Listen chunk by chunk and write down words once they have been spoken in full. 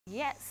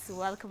Yes,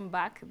 welcome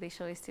back. The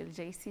show is still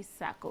JC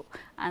Sako,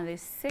 and the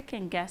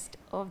second guest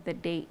of the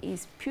day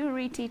is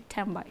Purity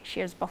Temba. She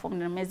has performed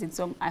an amazing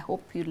song. I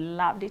hope you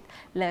loved it.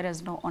 Let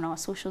us know on our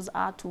socials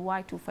to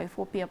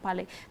Y254 pia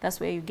pale. That's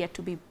where you get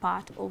to be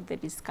part of the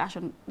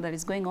discussion that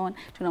is going on.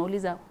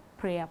 Tunauliza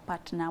prayer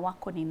partner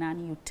wako ni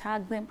nani. You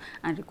tag them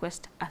and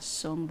request a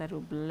song that will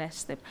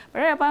bless them. But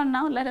right about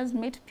now, let us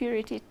meet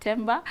Purity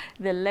Temba,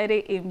 the lady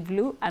in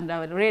blue and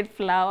a red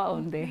flower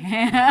on the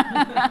hair.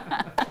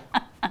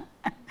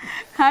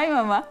 Hi,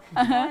 Mama.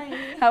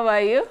 Hi. How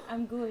are you?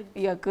 I'm good.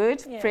 You're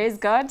good? Yes. Praise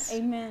God.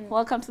 Amen.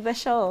 Welcome to the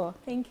show.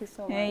 Thank you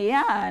so much.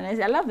 Yeah,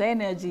 I love the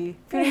energy.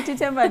 Purity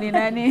Temba ni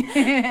nani?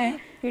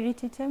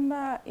 Purity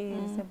Temba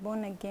is a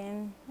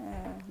born-again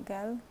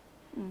girl.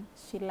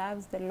 She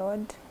loves the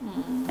Lord.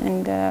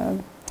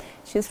 And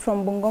she's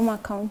from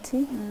Bungoma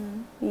County.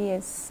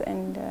 Yes,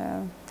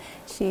 and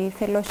she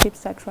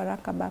fellowships at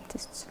Waraka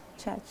Baptist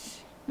Church.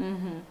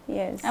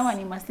 Yes. How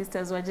many my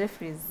sisters were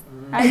Jeffries?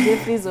 Hi,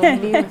 Jeffries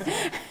on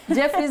leave.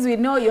 Jeffries, we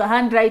know your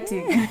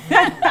handwriting.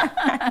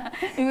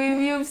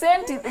 You've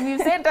sent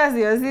us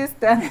your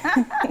sister.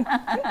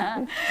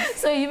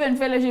 So you even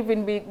fellowship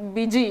in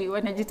BG,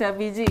 wanajita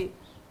BG.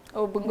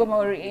 Or Bungoma,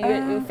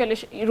 or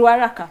fellowship,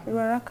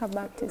 Ruaraka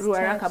Baptist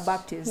Ruaraka Church.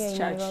 Baptist Here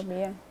Church. In Nairobi,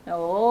 yeah.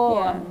 Oh,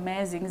 Yeah.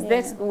 amazing. Is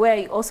Yeah. that where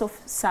you also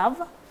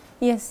serve?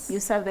 Yes. You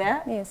serve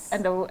there? Yes.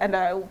 And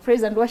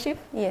praise and worship?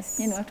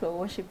 Yes. You know what we're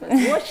worshipers.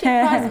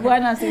 Worshipers,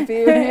 Bwana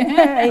sifiwe.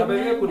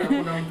 Kuna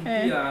mtu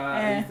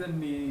pia send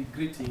me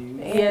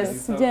greetings.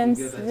 Yes, James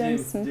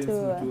James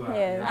Mtua.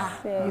 Yes.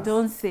 You Yes.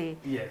 don't say.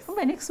 Yes.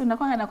 Kumbe Nix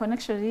unakuwa na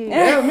connection hii.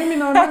 Mimi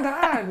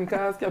naonanga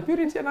nikasikia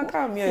Purity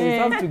anakaa we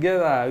serve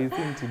together, we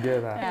sing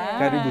together.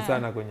 Karibu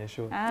sana kwenye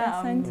show.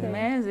 Asante.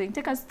 Amazing.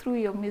 Take us through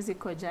your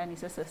musical journey.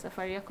 Sasa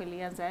safari yako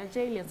ilianza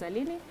aje? Ilianza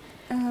lini?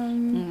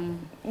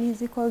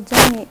 Musical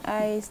journey,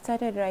 I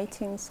started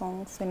writing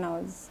songs when I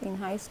was in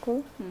high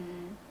school.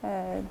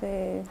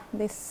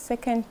 The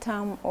second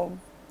term of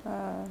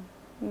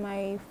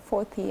my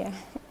fourth year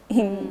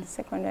in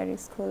secondary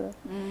school.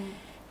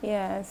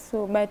 Yeah,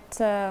 so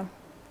but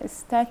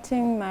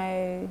starting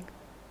my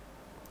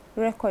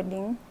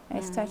recording,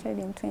 I started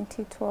in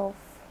 2012,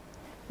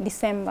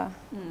 December.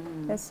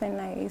 That's when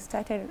I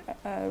started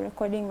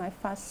recording my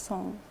first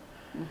song.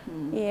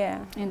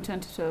 Yeah. In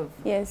 2012.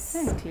 Yes.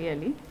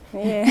 Clearly.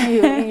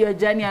 Yeah. Your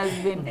journey has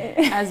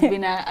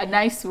been a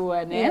nice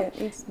one, eh? Yeah,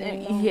 it's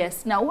been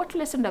yes. Now, what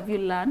lesson have you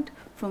learned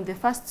from the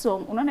first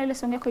song? Unaona ile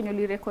song yako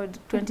yenye record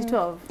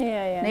 2012?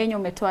 Yeah. Na yenye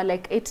umetoa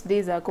like 8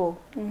 days ago.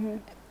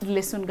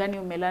 Lesson gani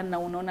umelearn na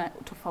unaona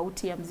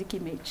tofauti ya muziki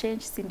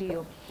imechange, si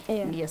ndio?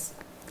 Yeah. Yes.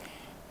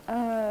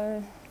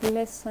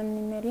 Lesson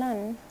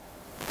nimelearn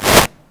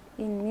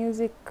in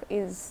music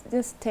is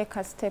just take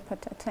a step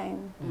at a time,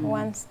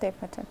 one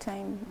step at a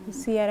time.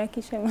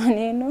 Usiharakishe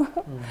maneno.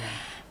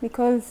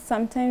 Because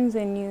sometimes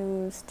when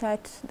you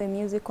start the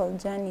musical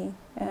journey,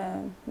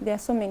 there are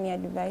so many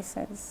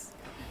advisors.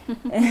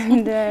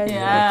 And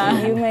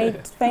you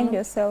might find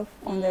yourself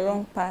on the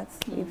wrong path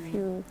if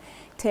you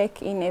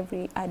take in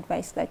every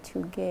advice that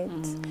you get.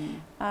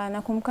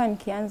 Nakumbuka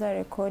nikianza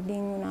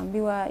recording,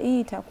 unaambiwa hii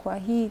itakuwa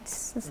hit.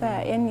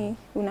 Sasa yani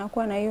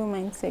unakuwa na hiyo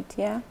mindset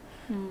ya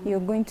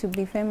you're going to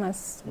be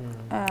famous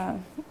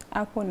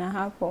hapo na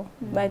hapo.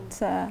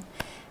 But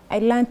I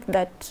learned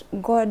that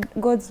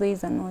God's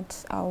ways are not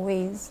our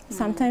ways.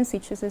 Sometimes he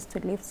chooses to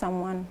lift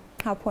someone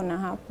hapo na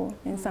hapo,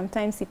 and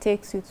sometimes he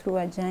takes you through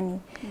a journey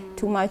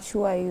to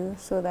mature you,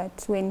 so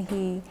that when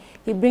he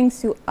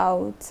brings you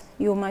out,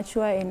 you're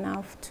mature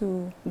enough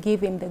to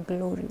give him the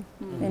glory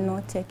and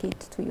not take it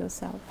to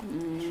yourself.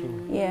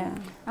 Yeah.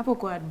 Hapo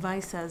kwa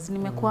advisors,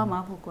 nimekwama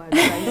hapo kwa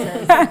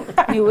advisors.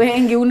 Ni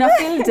wengi,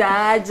 unafilter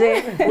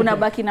aje,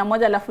 unabaki na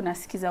moja alafu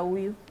unasikiza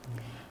huyu.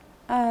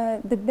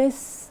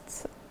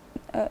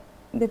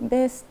 The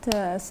best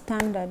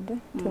standard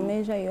to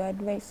measure your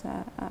advice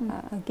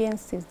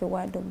against is the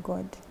word of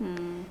God.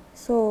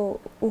 So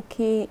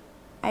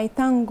I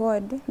thank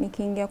God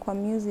nikiingia kwa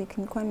music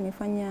nilikuwa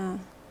nimefanya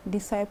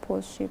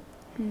discipleship.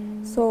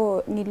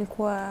 So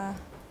nilikuwa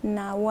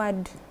na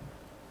word.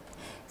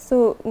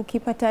 So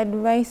ukipata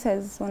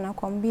advisors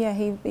wanakuambia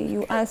hivi,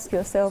 you ask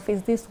yourself,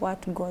 is this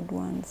what God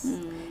wants?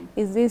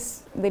 Is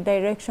this the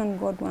direction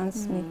God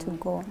wants me to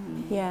go?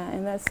 Yeah,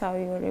 and that's how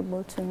you're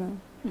able to know.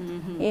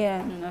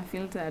 Yeah. Na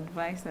filter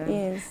advisors.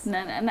 Yes.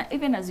 Na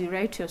even as you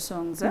write your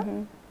songs,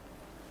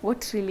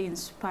 what really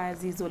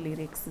inspires hizo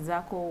lyrics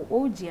zako?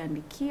 Wewe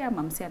ujiandikia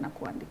ama msee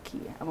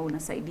anakuandikia?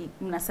 Ama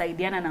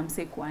mnasaidiana na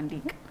msee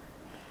kuandika?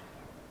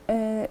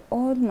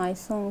 All my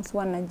songs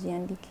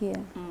wanajiandikia.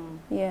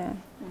 Yeah.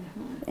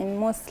 And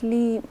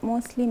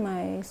mostly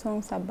my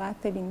songs are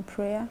bathed in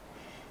prayer.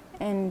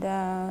 And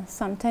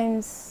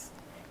sometimes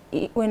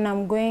when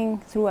I'm going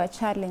through a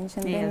challenge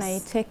and then I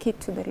take it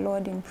to the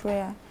Lord in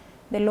prayer,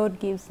 the Lord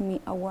gives me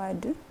a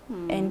word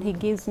and he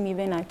gives me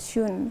even a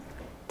tune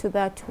to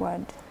that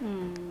word,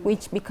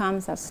 which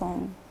becomes a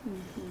song.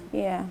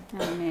 Yeah.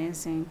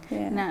 Amazing.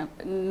 Yeah.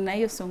 Na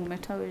hiyo song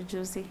umetoa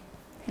juzi,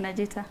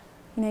 inajita?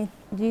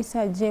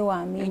 inajiita Je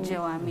Waamini. Je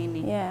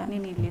Waamini. Yeah.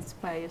 Nini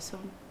iliinspire hiyo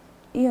song?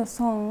 Hiyo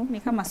song Ni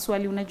kama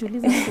swali,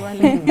 unajiuliza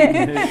swali.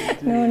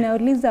 na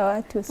unauliza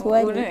watu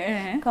swali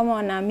kama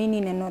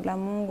wanaamini neno la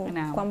Mungu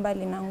kwamba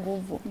lina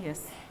nguvu.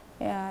 Yes.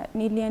 Yeah,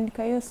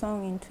 niliandika hiyo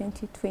song in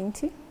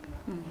 2020.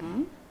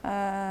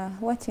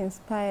 What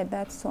inspired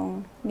that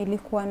song?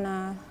 Nilikuwa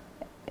na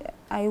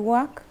I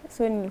work,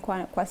 so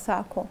nilikuwa kwa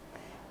sako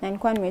na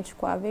nilikuwa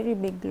nimechukua a very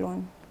big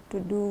loan to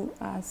do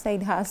a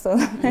side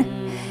hustle.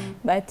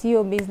 But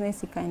hiyo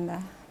business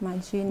ikaenda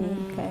majini,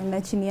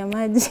 ikaenda chini ya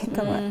maji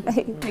kama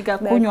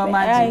ikakunywa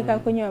maji.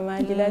 Ikakunywa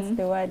maji, that's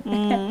the word.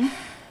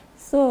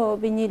 So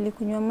venye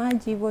ilikunywa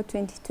maji hivyo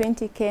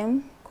 2020 came,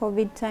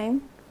 COVID time,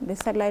 the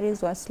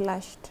salaries were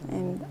slashed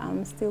and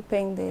I'm still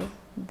paying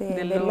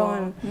the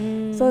loan.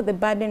 So the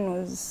burden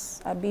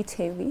was a bit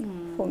heavy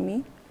for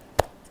me.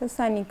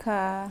 Sasa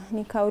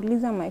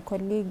nikauliza my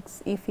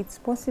colleagues if it's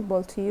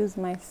possible to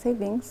use my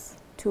savings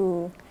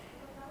to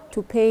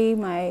pay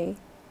my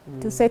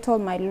to settle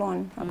my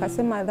loan.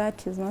 Akasema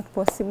that is not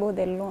possible.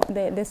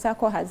 The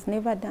SACCO has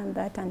never done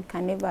that and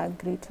can never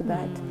agree to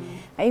that.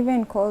 I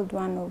even called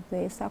one of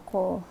the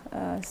SACCO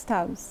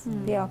staffs.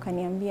 Pia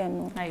wakaniambia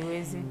no.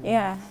 Haiwezi.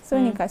 Yeah, so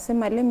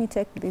nikasema let me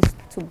take this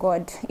to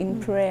God in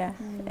prayer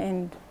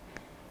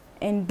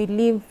and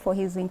believe for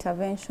his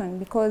intervention,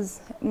 because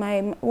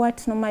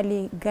what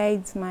normally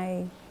guides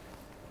my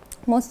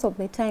most of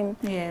the time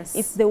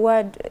is the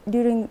word.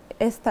 During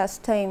Esther's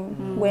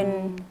time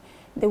when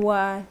they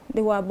were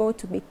about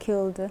to be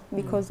killed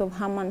because of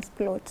Haman's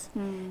plot,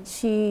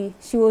 she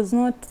was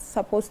not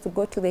supposed to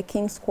go to the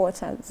king's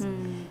quarters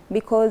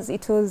because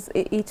it was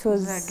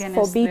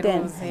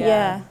forbidden.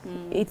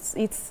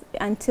 It's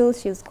until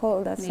she's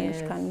called that she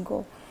can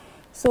go.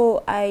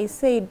 So I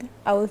said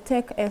I will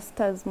take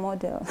Esther's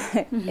model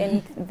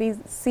and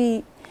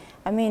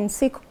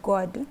seek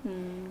God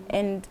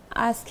and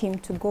ask him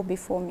to go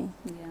before me.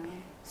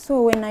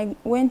 So when I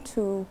went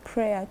to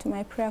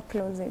my prayer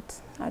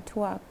closet at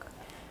work,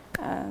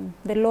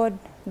 the Lord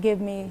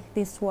gave me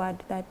this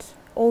word that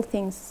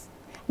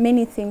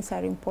many things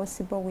are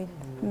impossible with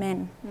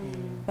men,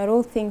 but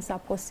all things are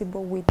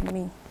possible with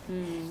me,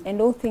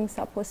 and all things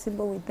are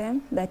possible with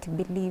them that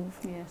believe.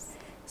 Yes.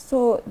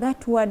 So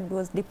that word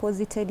was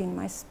deposited in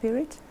my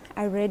spirit.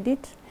 I read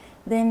it,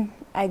 then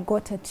I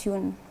got a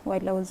tune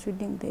while I was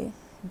reading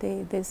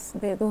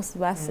those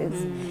verses.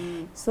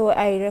 So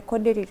I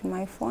recorded it in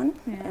my phone,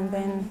 and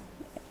then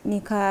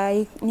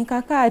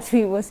nikakaa tu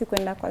hivyo,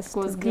 sikwenda kwa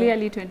studio. Because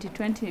clearly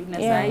 2020 na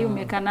saa hii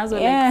umekaa nazo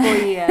like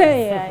 4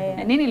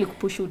 years. Nini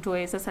ilikupush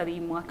utoe sasa hii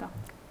mwaka?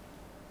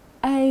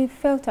 I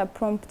felt a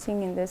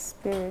prompting in the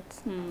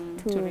spirit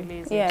to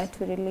release it.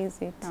 To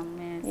release it.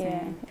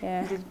 Amazing.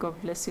 Did God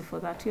bless you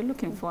for that. You're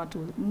looking forward to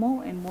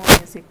more and more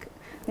music,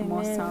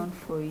 more sound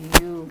for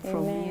you,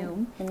 from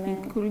you,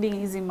 including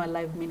hizi my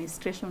live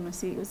ministration.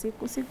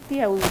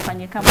 Pia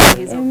ufanye kama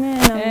hizo.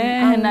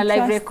 Na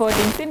live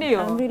recording, si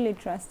ndio? I'm really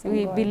trusting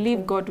We God.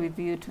 believe God with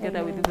you,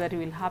 together with you, that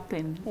will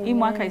happen. Hii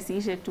mwaka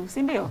isiishe tu,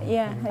 si ndio?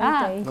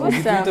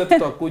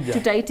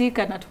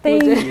 Tutaitika na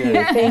tukuje.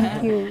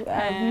 Thank you.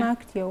 I've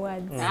marked your words.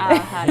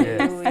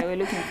 Hallelujah. We're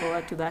looking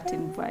forward to that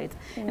invite.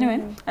 Anyway,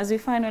 as we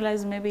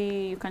finalize,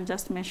 maybe you can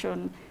just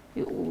mention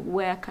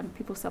where can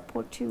people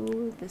support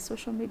you, the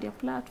social media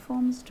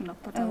platforms,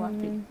 tunapata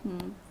wapi?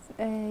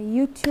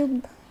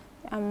 YouTube,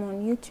 I'm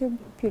on YouTube,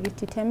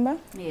 Purity Temba.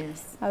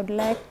 Yes.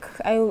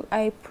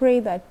 I pray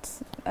that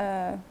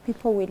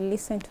people will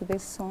listen to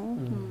this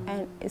song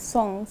and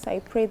songs. I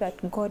pray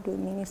that God will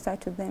minister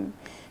to them,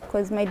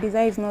 because my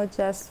desire is not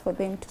just for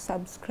them to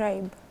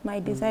subscribe. My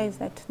desire is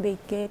that they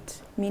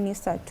get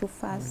ministered to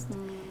first.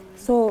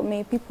 So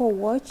may people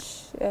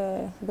watch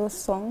those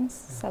songs,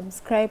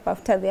 subscribe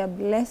after they are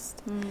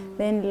blessed,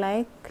 then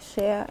like,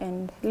 share,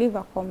 and leave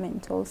a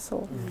comment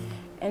also.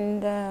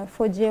 And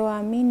for Je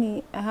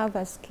Waamini, I have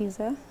a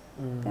skiza.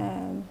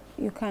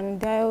 You can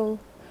dial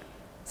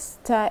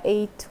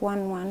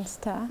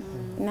 *811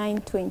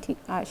 *920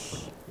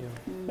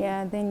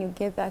 #. Then you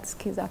get that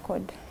skiza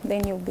code.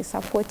 Then you'll be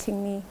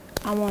supporting me.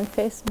 I'm on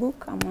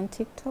Facebook, I'm on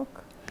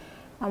TikTok,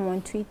 I'm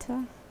on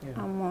Twitter.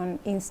 I'm on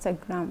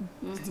Instagram.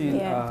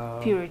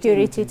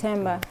 Purity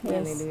Temba.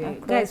 Yes.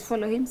 Guys,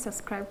 follow him.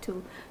 Subscribe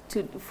to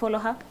follow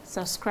her.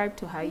 Subscribe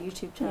to her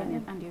YouTube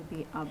channel, and you'll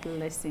be a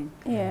blessing.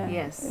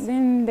 Yes.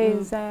 Then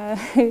there's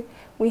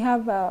we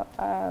have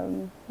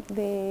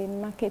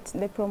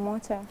the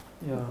promoter,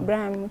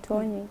 Brian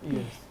Mutonyi.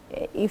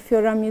 If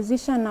you're a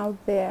musician out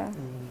there,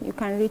 you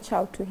can reach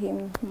out to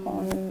him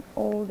on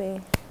all the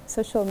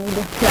social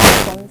media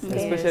platforms.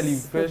 Especially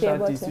fresh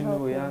artists,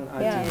 young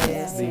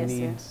artists, they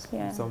need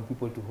some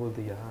people to hold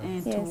their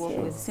hands. And to work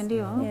with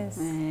Cindy. All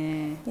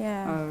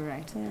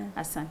right.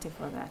 Asante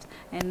for that.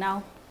 And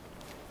now,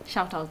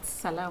 shout out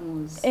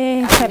salamus.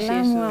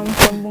 Salamu, I'm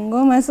from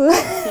Bungoma, so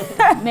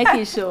make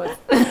it short.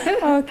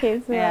 Okay,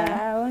 so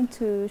I want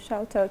to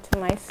shout out to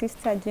my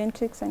sister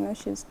Gentrix. I know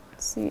she's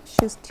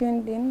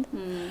tuned in.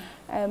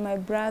 My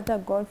brother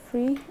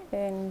Godfrey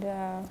and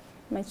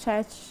my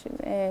church,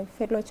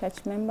 fellow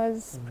church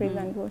members, praise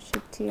and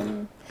worship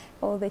team,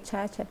 all the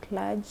church at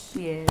large.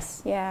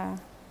 Yes. Yeah.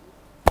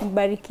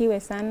 Mbarikiwe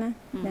sana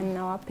na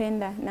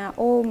nawapenda na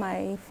all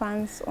my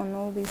fans on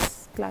all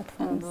these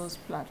platforms. On those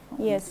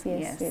platforms.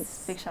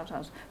 Yes. Big shout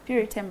out.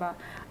 Purity Temba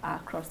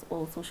across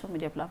all social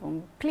media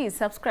platforms. Please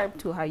subscribe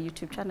to her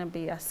YouTube channel,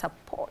 be a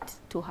support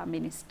to her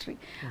ministry.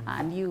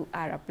 And you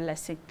are a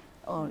blessing.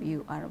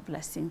 You are a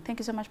blessing. Thank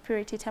you so much,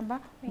 Purity Temba.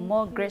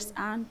 More grace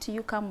and to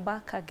you come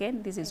back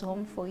again. This is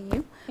home for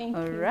you. Thank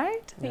you. All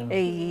right? Thank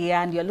you.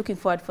 And you're looking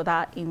forward for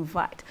that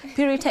invite.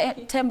 Purity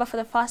Temba for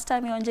the first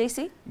time you're on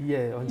JC?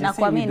 Yeah, on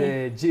JC with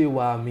the J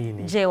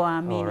Waamini. J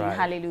Waamini. All right.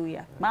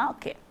 Hallelujah.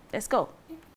 Okay, let's go.